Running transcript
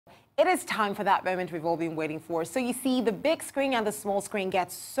It is time for that moment we've all been waiting for. So you see, the big screen and the small screen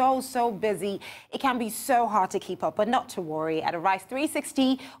get so busy. It can be so hard to keep up, but not to worry. At Arise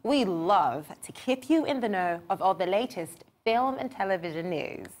 360, we love to keep you in the know of all the latest film and television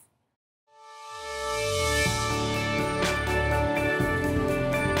news.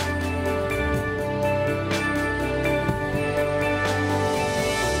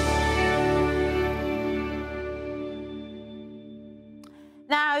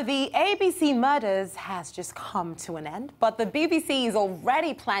 Now, the ABC murders has just come to an end, but the BBC is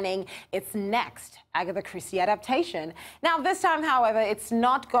already planning its next Agatha Christie adaptation. Now, this time, however, it's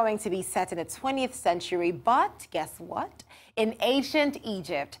not going to be set in the 20th century, but guess what? In ancient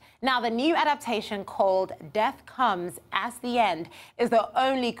Egypt. Now, the new adaptation called Death Comes as the End is the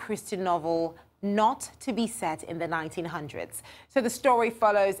only Christie novel not to be set in the 1900s. So the story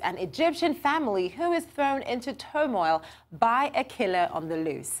follows an Egyptian family who is thrown into turmoil by a killer on the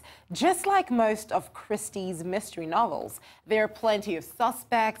loose. Just like most of Christie's mystery novels, there are plenty of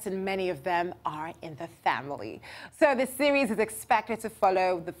suspects and many of them are in the family. So the series is expected to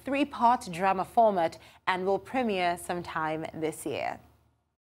follow the three-part drama format and will premiere sometime this year.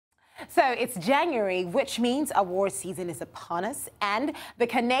 So it's January, which means award season is upon us, and the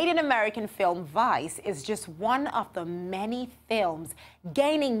Canadian-American film Vice is just one of the many films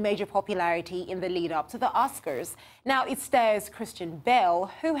gaining major popularity in the lead-up to the Oscars. Now, it stars Christian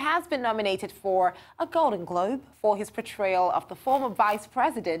Bale, who has been nominated for a Golden Globe for his portrayal of the former Vice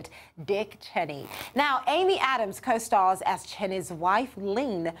President, Dick Cheney. Now, Amy Adams co-stars as Cheney's wife,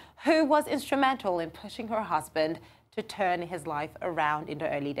 Lynn, who was instrumental in pushing her husband to turn his life around in the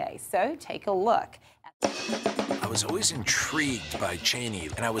early days. So take a look. I was always intrigued by Cheney,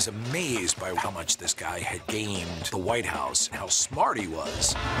 and I was amazed by how much this guy had gained the White House and how smart he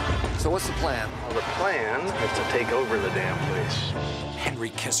was. So what's the plan? Well, the plan is to take over the damn place. Henry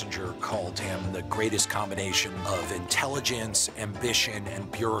Kissinger called him the greatest combination of intelligence, ambition, and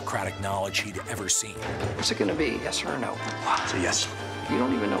bureaucratic knowledge he'd ever seen. What's it gonna be, yes or no? It's a yes. You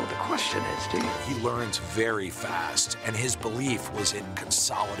don't even know what the question is, do you? He learns very fast, and his belief was in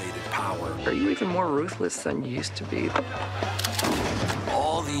consolidated power. Are you even more ruthless than you used to be?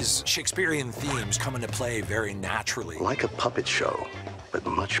 All these Shakespearean themes come into play very naturally. Like a puppet show, but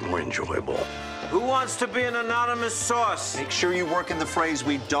much more enjoyable. Who wants to be an anonymous source? Make sure you work in the phrase,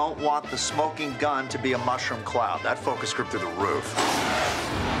 we don't want the smoking gun to be a mushroom cloud. That focus group through the roof.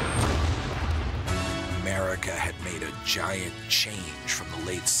 America had made a giant change from the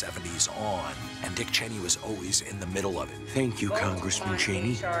late 70s on, and Dick Cheney was always in the middle of it. Thank you, Congressman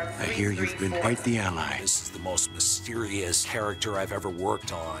Cheney. I hear you've been quite the ally. This is the most mysterious character I've ever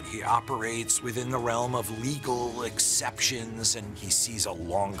worked on. He operates within the realm of legal exceptions, and he sees a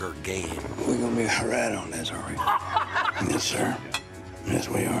longer game. We're gonna be right on this, are we? Yes, sir. Yes,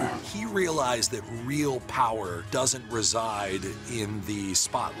 we are. He realized that real power doesn't reside in the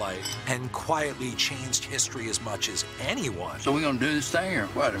spotlight and quietly changed history as much as anyone. So we're gonna do this thing, or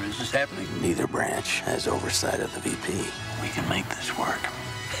what? Is this happening? Neither branch has oversight of the VP. We can make this work.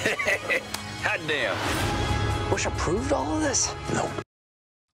 Hot damn. Bush approved all of this? Nope.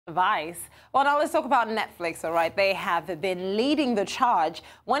 Vice. Well, now let's talk about Netflix, all right? They have been leading the charge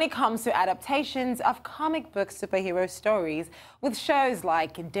when it comes to adaptations of comic book superhero stories, with shows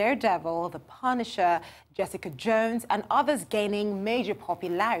like Daredevil, The Punisher, Jessica Jones, and others gaining major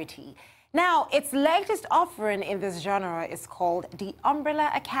popularity. Now, its latest offering in this genre is called The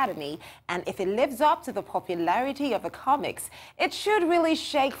Umbrella Academy, and if it lives up to the popularity of the comics, it should really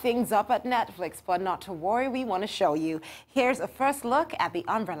shake things up at Netflix. But not to worry, we want to show you. Here's a first look at The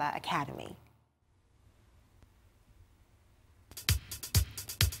Umbrella Academy.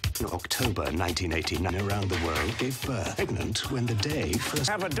 In October 1989, around the world gave birth, pregnant when the day first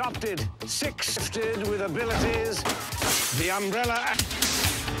have adopted 6 gifted with abilities. The Umbrella.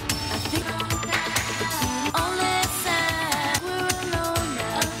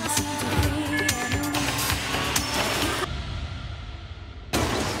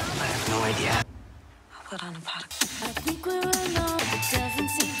 I have no idea. I'll put on a pot. I think we're alone. It doesn't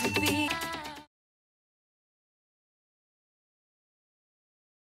seem to be.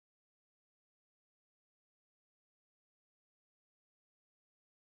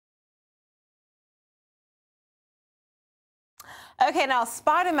 Okay, now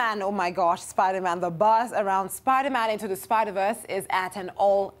Spider-Man, oh my gosh, Spider-Man, the buzz around Spider-Man Into the Spider-Verse is at an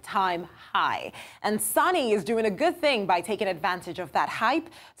all-time high. And Sony is doing a good thing by taking advantage of that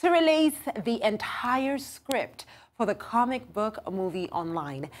hype to release the entire script for the comic book movie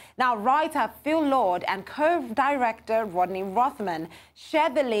online. Now, writer Phil Lord and co-director Rodney Rothman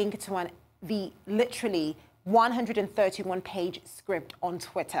shared the link to the literally 131-page script on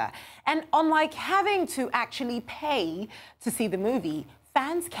Twitter. And unlike having to actually pay to see the movie,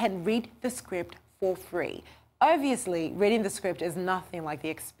 fans can read the script for free. Obviously, reading the script is nothing like the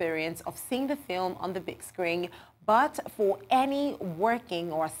experience of seeing the film on the big screen, but for any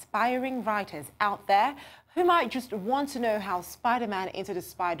working or aspiring writers out there who might just want to know how Spider-Man Into the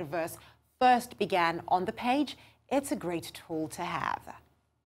Spider-Verse first began on the page, it's a great tool to have.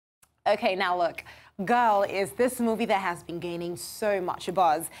 Okay, now look, Girl is this movie that has been gaining so much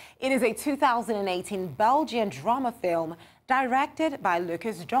buzz. It is a 2018 Belgian drama film directed by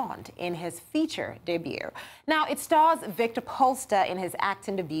Lucas Dont in his feature debut. Now, it stars Victor Polster in his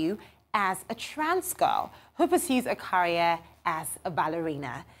acting debut as a trans girl who pursues a career as a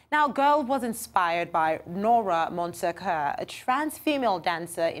ballerina. Now, Girl was inspired by Nora Montecoeur, a trans female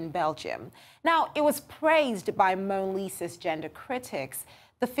dancer in Belgium. Now, it was praised by mainly cisgender critics.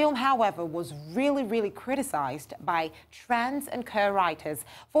 The film, however, was really criticized by trans and queer writers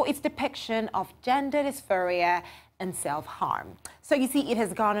for its depiction of gender dysphoria and self-harm. So you see, it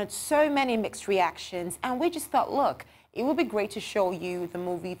has garnered so many mixed reactions, and we just thought, look, it would be great to show you the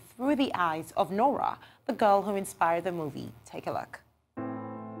movie through the eyes of Nora, the girl who inspired the movie. Take a look.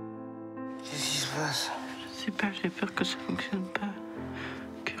 Qu'est-ce qui se passe? Je sais pas, j'ai peur que ça fonctionne pas,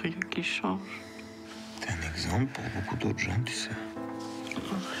 que rien qui change. T'es un exemple pour beaucoup d'autres gens, tu sais.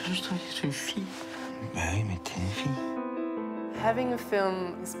 Je trouve que c'est une fille. Bah oui, mais t'es une fille. Having a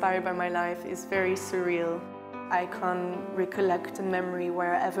film inspired by my life is very surreal. I can't recollect a memory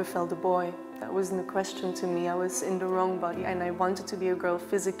where I ever felt a boy. That wasn't a question to me. I was in the wrong body and I wanted to be a girl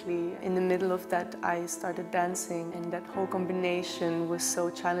physically. In the middle of that, I started dancing, and that whole combination was so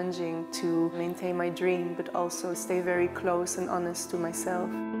challenging to maintain my dream, but also stay very close and honest to myself.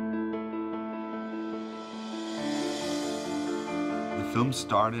 The film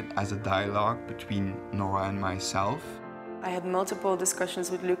started as a dialogue between Nora and myself. I had multiple discussions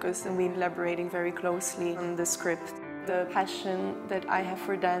with Lucas, and we elaborating very closely on the script. The passion that I have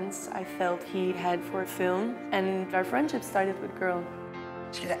for dance, I felt he had for film, and our friendship started with Girl.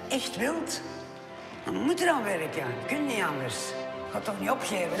 Als je dat echt wilt, dan moet je aan werken. Je kunt niet anders. Ga toch niet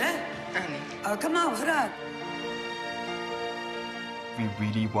opgeven, hè? Nee. Kom aan, vooruit. We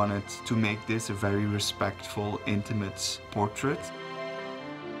really wanted to make this a very respectful, intimate portrait.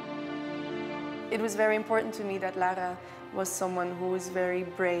 It was very important to me that Lara was someone who was very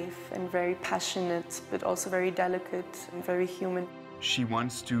brave and very passionate, but also very delicate and very human. She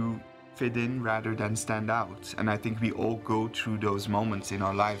wants to fit in rather than stand out, and I think we all go through those moments in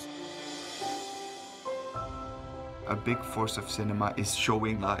our lives. A big force of cinema is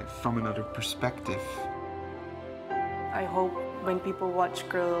showing life from another perspective. I hope when people watch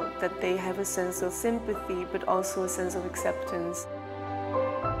Girl that they have a sense of sympathy, but also a sense of acceptance.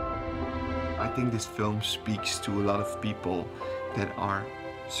 I think this film speaks to a lot of people that are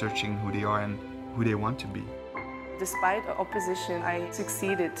searching who they are and who they want to be. Despite opposition, I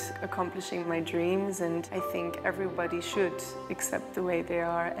succeeded accomplishing my dreams, and I think everybody should accept the way they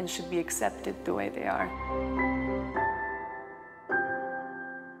are and should be accepted the way they are.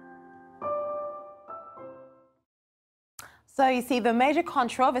 So you see, the major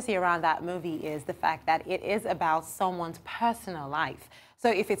controversy around that movie is the fact that it is about someone's personal life. So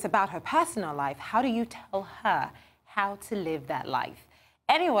if it's about her personal life, how do you tell her how to live that life?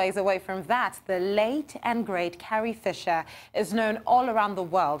 Anyways, away from that, the late and great Carrie Fisher is known all around the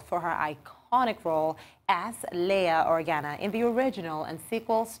world for her iconic role as Leia Organa in the original and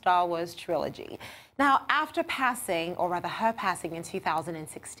sequel Star Wars trilogy. Now, after passing, or rather her passing in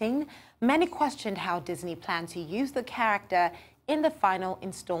 2016, many questioned how Disney planned to use the character in the final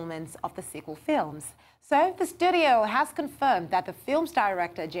installments of the sequel films. So the studio has confirmed that the film's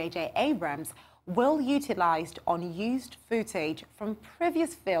director, J.J. Abrams, will utilize unused footage from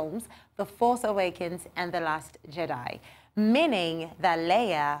previous films, The Force Awakens and The Last Jedi, meaning that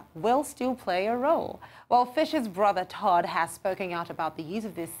Leia will still play a role. Well, Fisher's brother Todd has spoken out about the use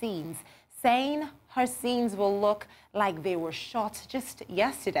of these scenes, saying her scenes will look like they were shot just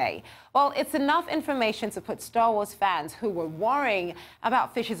yesterday. Well, it's enough information to put Star Wars fans who were worrying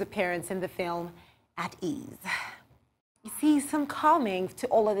about Fisher's appearance in the film at ease. You see, some calming to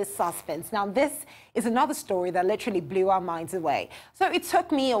all of this suspense. Now, this is another story that literally blew our minds away. So it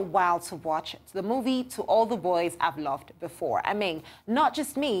took me a while to watch the movie To All the Boys I've Loved Before. I mean, not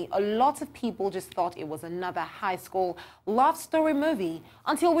just me, a lot of people just thought it was another high school love story movie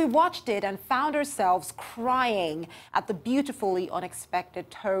until we watched it and found ourselves crying at the beautifully unexpected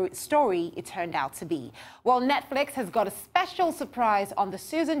story it turned out to be. Well, Netflix has got a special surprise on the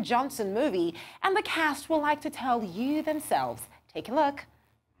Susan Johnson movie, and the cast will like to tell you themselves. Take a look.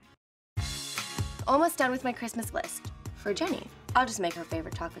 almost done with my Christmas list. For Jenny, I'll just make her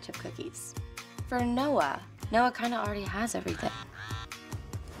favorite chocolate chip cookies. For Noah kind of already has everything.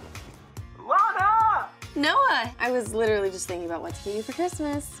 Lana! Noah! I was literally just thinking about what to get you for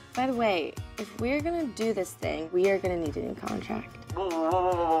Christmas. By the way, if we're gonna do this thing, we are gonna need a new contract.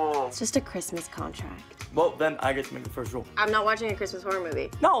 Whoa. It's just a Christmas contract. Well, then I get to make the first rule. I'm not watching a Christmas horror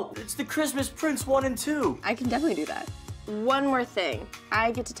movie. No, it's the Christmas Prince 1 and 2. I can definitely do that. One more thing.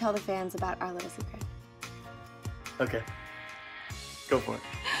 I get to tell the fans about our little secret. Okay. Go for it.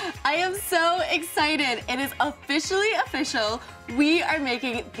 I am so excited. It is officially official. We are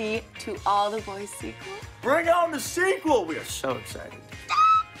making the To All the Boys sequel. Bring on the sequel! We are so excited.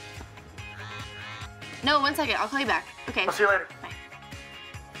 No, 1 second. I'll call you back. Okay. I'll see you later. Bye.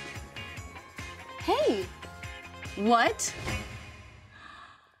 Hey. What?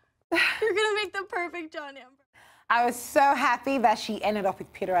 You're gonna make the perfect John Amber. I was so happy that she ended up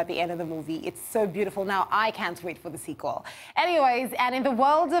with Peter at the end of the movie. It's so beautiful. Now I can't wait for the sequel. Anyways, and in the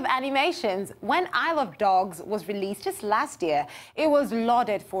world of animations, when I Love Dogs was released just last year, it was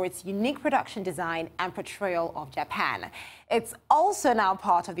lauded for its unique production design and portrayal of Japan. It's also now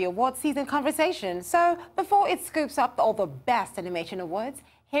part of the award season conversation. So before it scoops up all the best animation awards,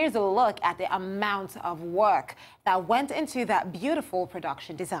 here's a look at the amount of work that went into that beautiful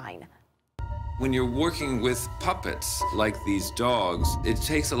production design. When you're working with puppets like these dogs, it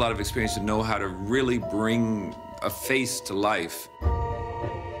takes a lot of experience to know how to really bring a face to life.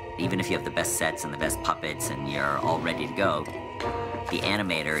 Even if you have the best sets and the best puppets and you're all ready to go, the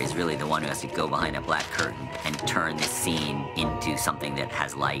animator is really the one who has to go behind a black curtain and turn this scene into something that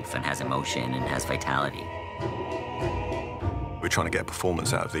has life and has emotion and has vitality. We're trying to get a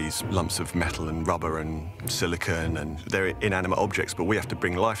performance out of these lumps of metal and rubber and silicone, and they're inanimate objects, but we have to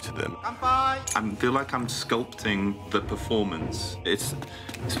bring life to them. I feel like I'm sculpting the performance. It's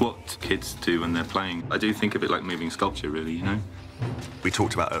what kids do when they're playing. I do think of it like moving sculpture, really, you know? We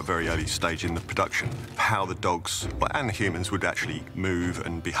talked about at a very early stage in the production how the dogs and the humans would actually move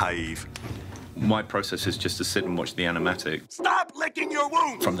and behave. My process is just to sit and watch the animatic. Stop licking your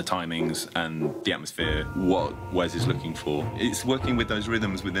wound! From the timings and the atmosphere, what Wes is looking for. It's working with those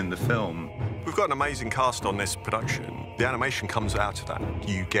rhythms within the film. We've got an amazing cast on this production. The animation comes out of that.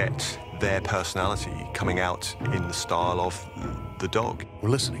 You get their personality coming out in the style of the dog. We're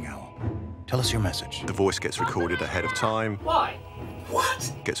listening, Owl. Tell us your message. The voice gets recorded ahead of time. Why?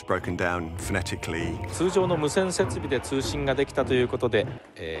 What? Gets broken down phonetically. 通常の無線設備で通信ができたということで、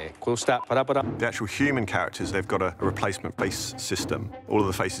こうしたパラパラ。The actual human characters, they've got a replacement face system. All of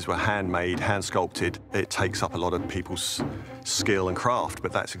the faces were handmade, hand sculpted. It takes up a lot of people's skill and craft,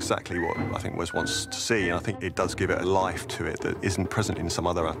 but that's exactly what I think Wes wants to see, and I think it does give it a life to it that isn't present in some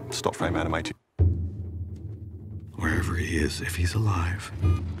other stop frame animated. Wherever he is, if he's alive,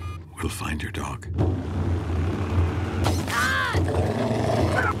 we'll find your dog.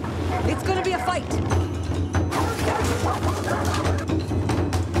 It's gonna be a fight!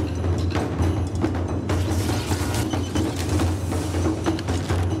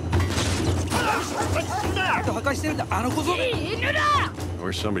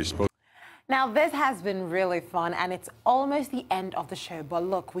 Or somebody spoke. Now, this has been really fun, and it's almost the end of the show, but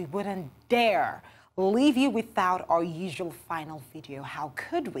look, we wouldn't dare leave you without our usual final video. How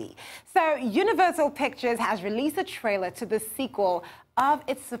could we? So, Universal Pictures has released a trailer to the sequel of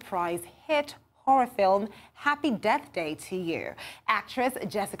its surprise hit horror film, Happy Death Day to You. Actress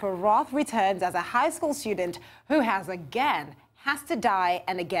Jessica Roth returns as a high school student who has to die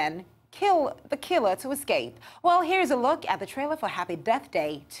and again kill the killer to escape. Well, here's a look at the trailer for Happy Death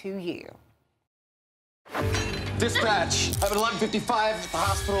Day to You. Dispatch, I'm at 11:55 at the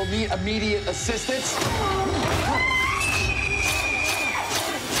hospital. Need immediate assistance.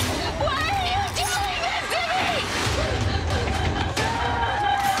 Why are you doing this to me?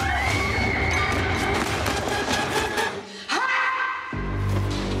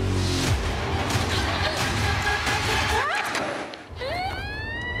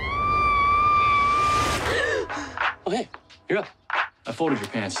 Oh, hey, you're up. I folded your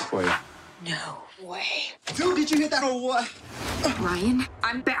pants for you. No way. Dude, did you hit that or what? Ryan,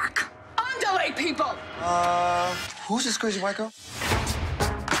 I'm back. Undulate people! Who's this crazy white girl?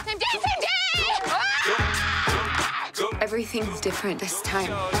 Everything's different this time.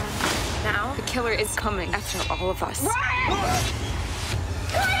 Now, the killer is coming after all of us. Ryan!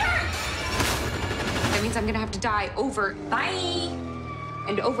 That means I'm gonna have to die over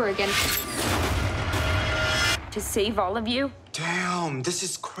and over again to save all of you. Damn, this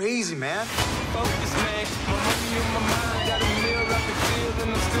is crazy, man. If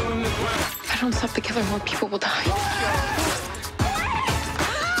I don't stop the killer, more people will die.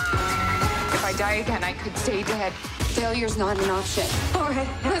 If I die again, I could stay dead. Failure's not an option. All right,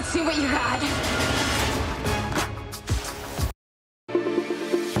 let's see what you got.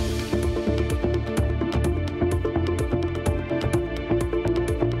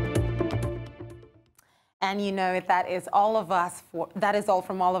 And you know, that is all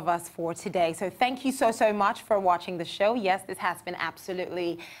from all of us for today. So thank you so much for watching the show. Yes, this has been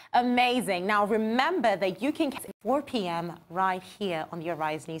absolutely amazing. Now remember that you can catch it at 4 p.m. right here on the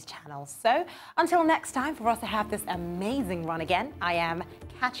Arise News channel. So until next time, for us to have this amazing run again, I am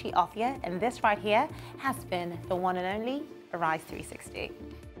Kachi Othia, and this right here has been the one and only Arise 360.